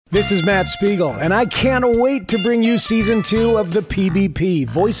This is Matt Spiegel, and I can't wait to bring you Season 2 of the PBP,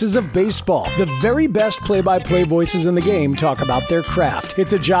 Voices of Baseball. The very best play-by-play voices in the game talk about their craft.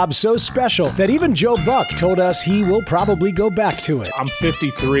 It's a job so special that even Joe Buck told us he will probably go back to it. I'm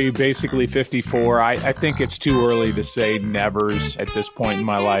 53, basically 54. I think it's too early to say nevers at this point in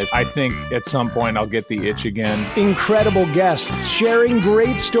my life. I think at some point I'll get the itch again. Incredible guests sharing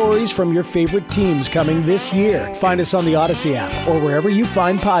great stories from your favorite teams coming this year. Find us on the Odyssey app or wherever you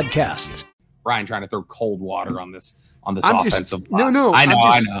find podcasts. Brian trying to throw cold water on this offensive line. No. I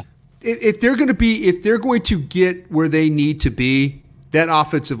know. If they're going to get where they need to be, that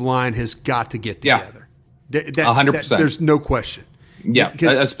offensive line has got to get together. 100%. There's no question. Yeah,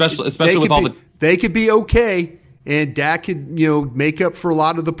 especially with all they could be okay, and Dak could make up for a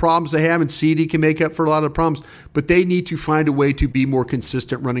lot of the problems they have, and CD can make up for a lot of the problems. But they need to find a way to be more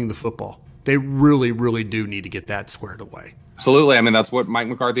consistent running the football. They really, really do need to get that squared away. Absolutely. I mean, that's what Mike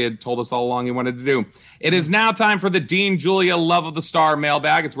McCarthy had told us all along he wanted to do. It is now time for the Dean Julia Love of the Star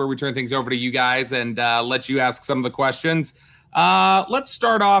mailbag. It's where we turn things over to you guys and let you ask some of the questions. Let's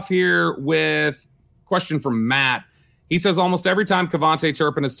start off here with a question from Matt. He says, almost every time Kevontae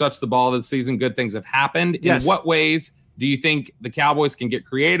Turpin has touched the ball this season, good things have happened. Yes. In what ways do you think the Cowboys can get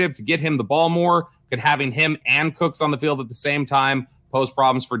creative to get him the ball more? Could having him and Cooks on the field at the same time pose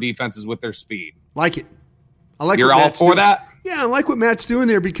problems for defenses with their speed? Like it. I like. You're all for that? Yeah, I like what Matt's doing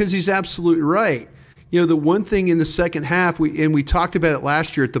there because he's absolutely right. The one thing in the second half, we talked about it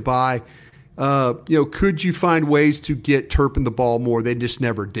last year at the bye, could you find ways to get Turpin the ball more? They just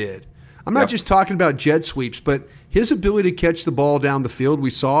never did. I'm not just talking about jet sweeps, but his ability to catch the ball down the field. We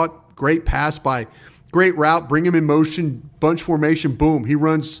saw it. Great pass great route, bring him in motion, bunch formation, boom. He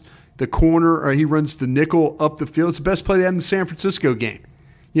runs the corner or he runs the nickel up the field. It's the best play they had in the San Francisco game.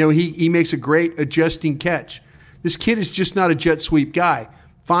 He makes a great adjusting catch. This kid is just not a jet sweep guy.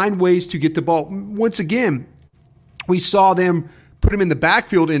 Find ways to get the ball. Once again, we saw them put him in the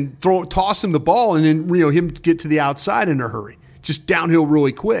backfield and toss him the ball, and then him get to the outside in a hurry, just downhill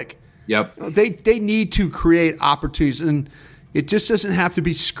really quick. Yep. They need to create opportunities, and it just doesn't have to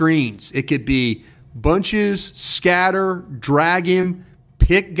be screens. It could be bunches, scatter, drag him,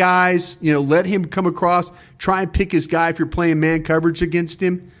 pick guys. Let him come across. Try and pick his guy if you're playing man coverage against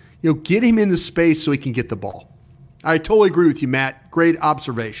him. Get him in the space so he can get the ball. I totally agree with you, Matt. Great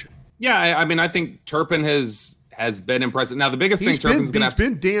observation. Yeah, I mean, I think Turpin has been impressive. Now, the biggest thing Turpin's going to have... He's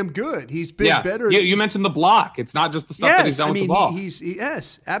been damn good. He's been better. You mentioned the block. It's not just the stuff that he's done with the ball.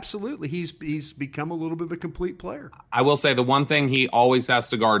 Yes, absolutely. He's become a little bit of a complete player. I will say the one thing he always has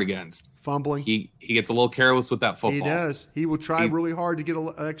to guard against. Fumbling. He gets a little careless with that football. He does. He will try really hard to get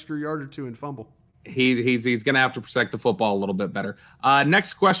an extra yard or two and fumble. He's going to have to protect the football a little bit better.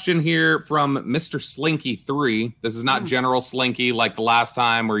 Next question here from Mr. Slinky 3. This is not General Slinky like the last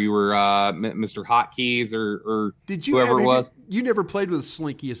time where you were Mr. Hotkeys or whoever it was. You never played with a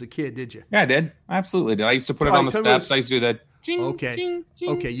Slinky as a kid, did you? Yeah, I did. I absolutely did. I used to put it on the steps. I used to do that.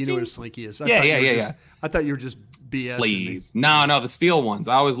 Okay, you know what a Slinky is. Yeah. I thought you were just BS. Please. No, the steel ones.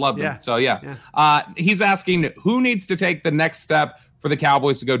 I always loved them. So, yeah. He's asking, who needs to take the next step for the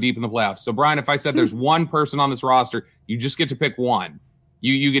Cowboys to go deep in the playoffs? So, Brian, if I said there's one person on this roster, you just get to pick one.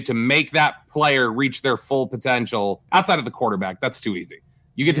 You get to make that player reach their full potential outside of the quarterback. That's too easy.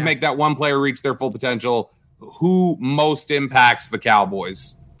 You get to make that one player reach their full potential. Who most impacts the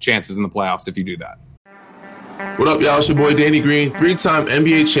Cowboys' chances in the playoffs if you do that? What up, y'all? It's your boy Danny Green, 3-time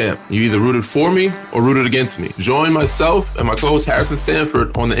NBA champ. You either rooted for me or rooted against me. Join myself and my co-host Harrison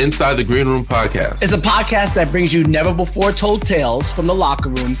Sanford on the Inside the Green Room podcast. It's a podcast that brings you never-before-told tales from the locker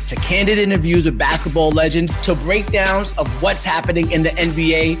room to candid interviews with basketball legends to breakdowns of what's happening in the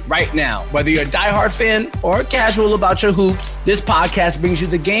NBA right now. Whether you're a diehard fan or casual about your hoops, this podcast brings you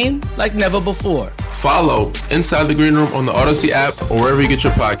the game like never before. Follow Inside the Green Room on the Odyssey app or wherever you get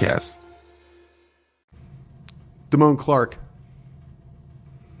your podcasts. Damone Clark.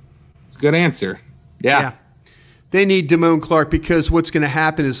 It's a good answer. Yeah. They need Damone Clark because what's going to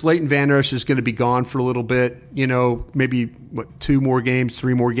happen is Leighton Vander Esch is going to be gone for a little bit, maybe 3 more games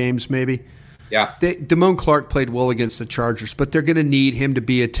maybe. Yeah. Damone Clark played well against the Chargers, but they're going to need him to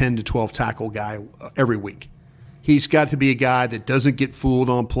be a 10 to 12 tackle guy every week. He's got to be a guy that doesn't get fooled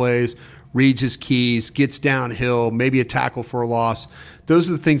on plays, reads his keys, gets downhill, maybe a tackle for a loss. Those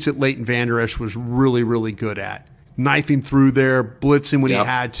are the things that Leighton Vander Esch was really, really good at. Knifing through there, blitzing when he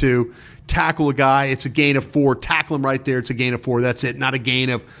had to, tackle a guy, it's a gain of 4, tackle him right there, it's a gain of 4, that's it, not a gain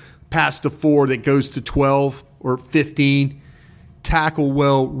of past the 4 that goes to 12 or 15. Tackle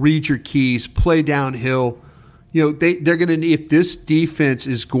well, read your keys, play downhill. They're going to need, if this defense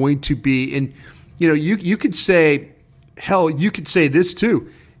is going to be, and you could say, hell, you could say this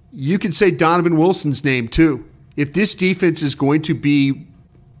too. you can say Donovan Wilson's name too. If this defense is going to be,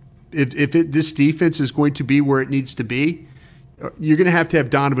 this defense is going to be where it needs to be, you're going to have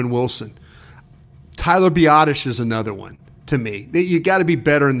Donovan Wilson. Tyler Biadasz is another one to me. You got to be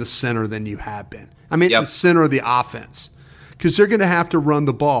better in the center than you have been. I mean, the center of the offense, because they're going to have to run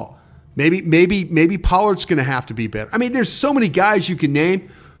the ball. Maybe Pollard's going to have to be better. I mean, there's so many guys you can name,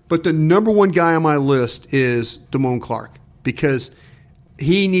 but the number one guy on my list is Damone Clark, because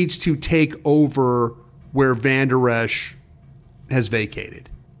he needs to take over where Van Der Esch has vacated.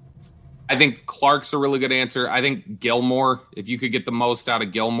 I think Clark's a really good answer. I think Gilmore, if you could get the most out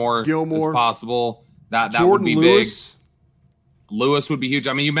of Gilmore as possible, that would be Lewis. Big. Lewis would be huge.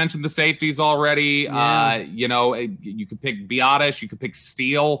 I mean, you mentioned the safeties already. Yeah. You could pick Biadasz, you could pick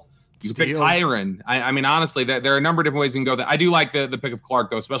Steele, you could pick Tyron. I mean, honestly, there are a number of different ways you can go there. I do like the pick of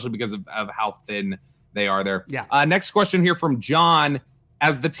Clark, though, especially because of how thin they are there. Yeah. Next question here from John.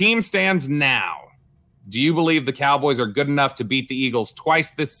 As the team stands now, do you believe the Cowboys are good enough to beat the Eagles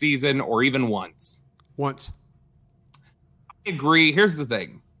twice this season or even once? Once. I agree. Here's the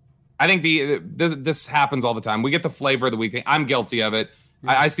thing. I think this happens all the time. We get the flavor of the week. I'm guilty of it.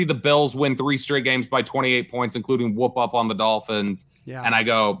 Yeah. I see the Bills win 3 straight games by 28 points, including whoop up on the Dolphins. Yeah. And I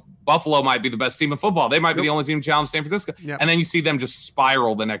go, Buffalo might be the best team in football. They might be the only team to challenge San Francisco. Yep. And then you see them just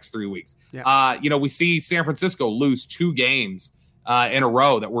spiral the next 3 weeks. Yep. We see San Francisco lose 2 games in a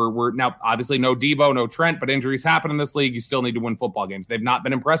row that we're now obviously no Debo, no Trent, but injuries happen in this league. You still need to win football games. They've not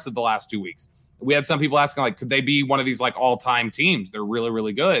been impressive the last 2 weeks. We had some people asking, like, could they be one of these like all-time teams? They're really,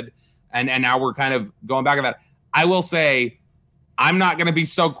 really good. And now we're kind of going back at that. I will say I'm not going to be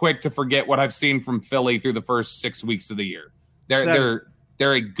so quick to forget what I've seen from Philly through the first 6 weeks of the year. They're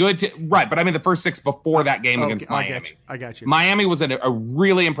a good right, but I mean the first 6 before that game against Miami. I got you. Miami was a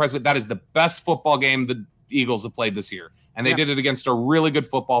really impressive. That is the best football game the Eagles have played this year, and they did it against a really good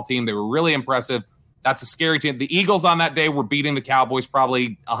football team. They were really impressive. That's a scary team. The Eagles on that day were beating the Cowboys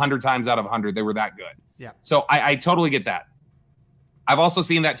probably 100 times out of 100. They were that good. Yeah. So I totally get that. I've also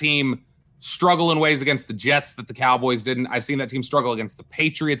seen that team struggle in ways against the Jets that the Cowboys didn't. I've seen that team struggle against the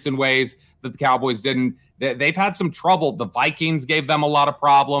Patriots in ways that the Cowboys didn't. They've had some trouble. The Vikings gave them a lot of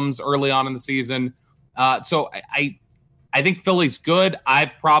problems early on in the season. So I think Philly's good.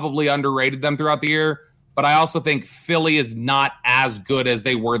 I've probably underrated them throughout the year, but I also think Philly is not as good as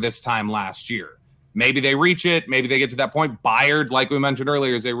they were this time last year. Maybe they reach it. Maybe they get to that point. Byard, like we mentioned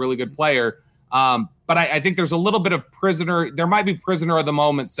earlier, is a really good player. But I think there's a little bit of there might be prisoner of the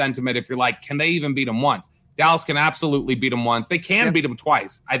moment sentiment if you're like, can they even beat them once? Dallas can absolutely beat them once. They can beat them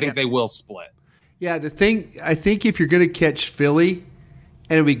twice. I think they will split. Yeah, I think if you're going to catch Philly,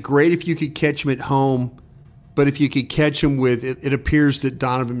 and it would be great if you could catch them at home, but if you could catch them with, it appears that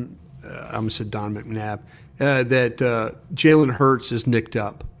Donovan McNabb, that Jalen Hurts is nicked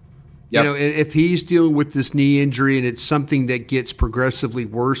up. Yep. If he's dealing with this knee injury and it's something that gets progressively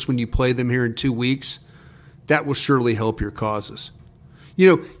worse when you play them here in 2 weeks, that will surely help your causes.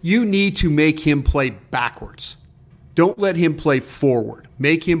 You need to make him play backwards. Don't let him play forward.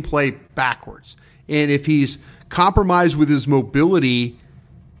 Make him play backwards. And if he's compromised with his mobility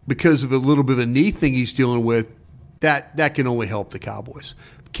because of a little bit of a knee thing he's dealing with, that can only help the Cowboys.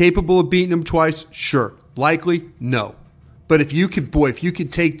 Capable of beating them twice? Sure. Likely? No. But if you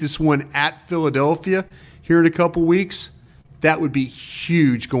could take this one at Philadelphia here in a couple weeks, that would be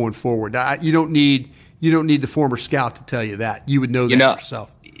huge going forward. You don't need the former scout to tell you that. You would know that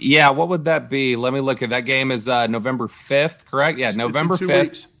yourself. Yeah, what would that be? Let me look at that game. Is November 5th, correct? Yeah, November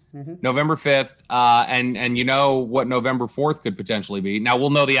 5th. Mm-hmm. November 5th, and you know what November 4th could potentially be. Now we'll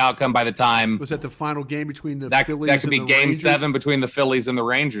know the outcome by the time. Was that the final game between the Phillies? That could be and Game Rangers? 7 between the Phillies and the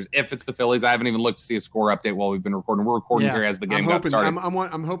Rangers. If it's the Phillies, I haven't even looked to see a score update while we've been recording. We're recording here as the game got started.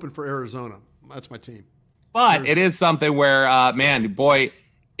 I'm hoping for Arizona. That's my team. But it is something where,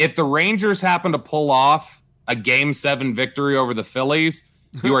 if the Rangers happen to pull off a Game 7 victory over the Phillies,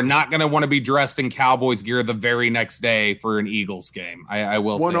 you are not going to want to be dressed in Cowboys gear the very next day for an Eagles game. I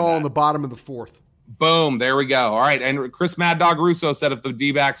will say 1-1 in the bottom of the 4th. Boom. There we go. All right. And Chris Mad Dog Russo said if the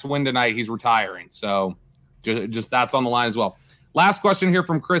D-backs win tonight, he's retiring. So just that's on the line as well. Last question here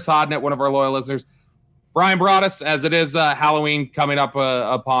from Chris Hodnett, one of our loyal listeners. Brian Broaddus, as it is Halloween coming up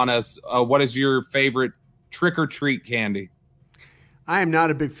upon us, what is your favorite trick-or-treat candy? I am not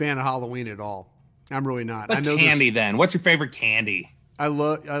a big fan of Halloween at all. I'm really not. What candy then? What's your favorite candy? I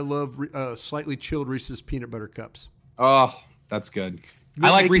love slightly chilled Reese's peanut butter cups. Oh, that's good. I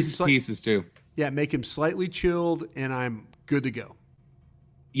like Reese's Pieces too. Yeah, make them slightly chilled, and I'm good to go.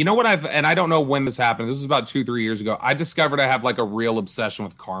 You know what I don't know when this happened. This was about 2-3 years ago. I discovered I have like a real obsession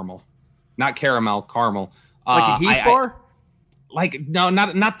with caramel, not caramel, caramel. Like a Heath bar? Like no,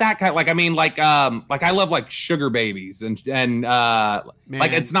 not that kind. Like I mean, like I love like sugar babies and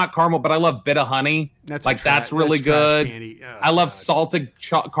like it's not caramel, but I love Bit of Honey. That's really good. I love salted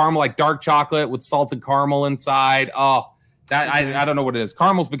caramel, like dark chocolate with salted caramel inside. Oh, that I don't know what it is.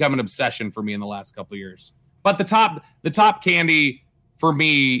 Caramel's become an obsession for me in the last couple of years. But the top candy for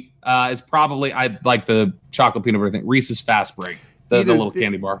me is probably I like the chocolate peanut butter thing. Reese's Fast Break, the little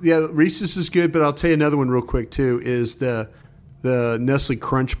candy bar. Yeah, Reese's is good, but I'll tell you another one real quick too. Is the Nestle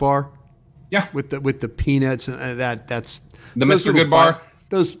Crunch Bar, with the peanuts and that's the Mr. Good Bar.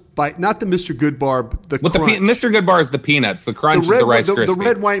 Not the Mr. Good Bar, but the Crunch. Mr. Good Bar is the peanuts. The Crunch is the Rice Krispie. The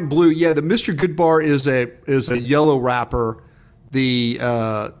red, white, and blue. Yeah, the Mr. Good Bar is a yellow wrapper. The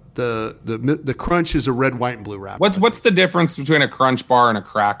Crunch is a red, white, and blue wrapper. What's the difference between a Crunch Bar and a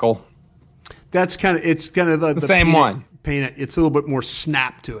Crackle? It's kind of the same peanut, one. Peanut. It's a little bit more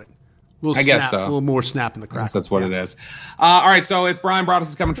snap to it. I guess so. A little more snap in the crack. That's what it is. All right, so if Brian Broaddus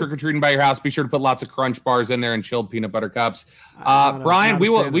is coming trick-or-treating by your house, be sure to put lots of Crunch Bars in there and chilled peanut butter cups. Brian, we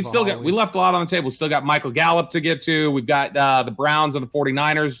left a lot on the table. We still got Michael Gallup to get to. We've got the Browns and the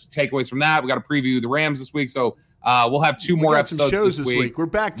 49ers, takeaways from that. We got to preview the Rams this week, so we'll have two more episodes shows this week. We're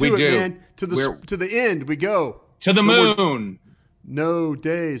back to man. To the end we go. To the moon. No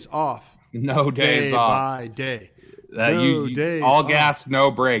days off. No days off. Day by day. Days all gas, no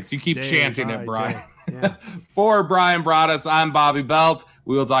brakes. You keep chanting it, Brian. Yeah. For Brian Broaddus, I'm Bobby Belt.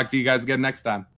 We will talk to you guys again next time.